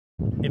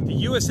If the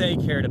USA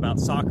cared about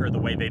soccer the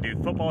way they do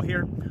football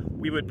here,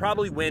 we would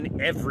probably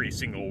win every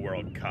single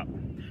World Cup.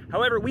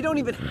 However, we don't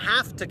even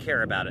have to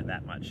care about it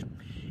that much.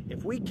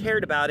 If we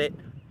cared about it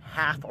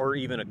half or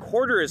even a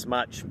quarter as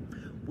much,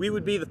 we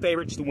would be the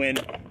favorites to win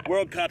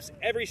World Cups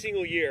every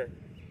single year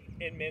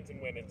in men's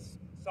and women's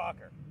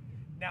soccer.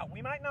 Now,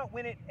 we might not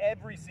win it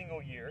every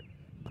single year,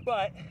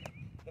 but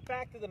the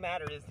fact of the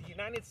matter is the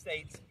United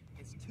States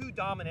is too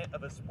dominant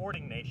of a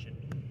sporting nation.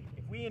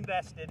 If we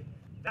invested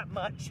that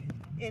much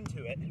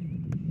into it,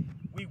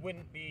 we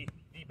wouldn't be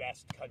the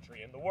best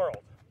country in the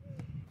world.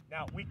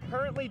 Now, we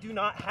currently do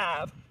not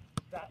have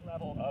that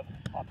level of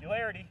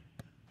popularity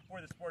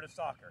for the sport of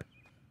soccer.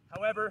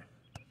 However,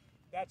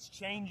 that's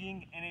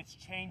changing, and it's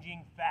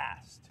changing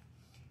fast.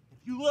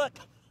 If you look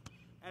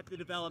at the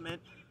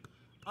development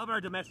of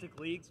our domestic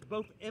leagues,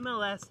 both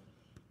MLS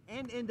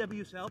and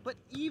NWSL, but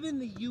even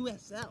the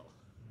USL,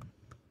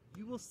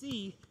 you will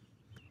see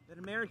that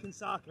American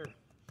soccer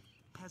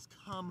has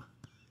come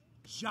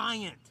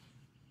giant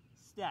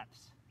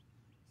steps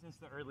since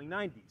the early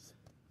 90s.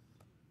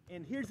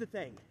 And here's the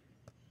thing.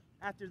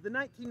 After the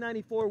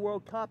 1994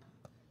 World Cup,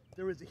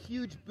 there was a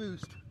huge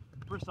boost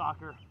for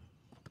soccer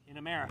in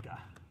America.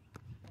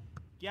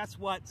 Guess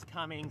what's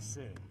coming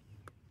soon?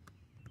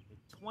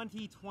 The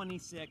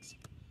 2026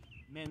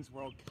 Men's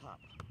World Cup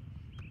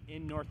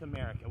in North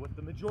America, with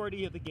the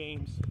majority of the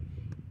games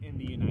in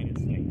the United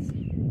States.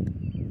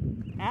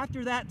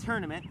 After that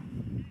tournament,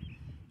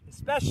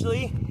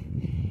 especially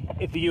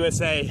if the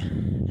USA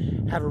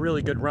have a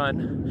really good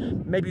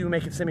run, maybe we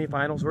make it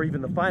semifinals or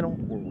even the final,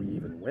 or we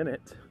even win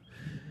it,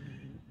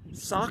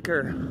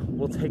 soccer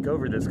will take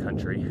over this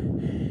country,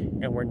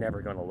 and we're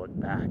never going to look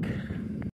back.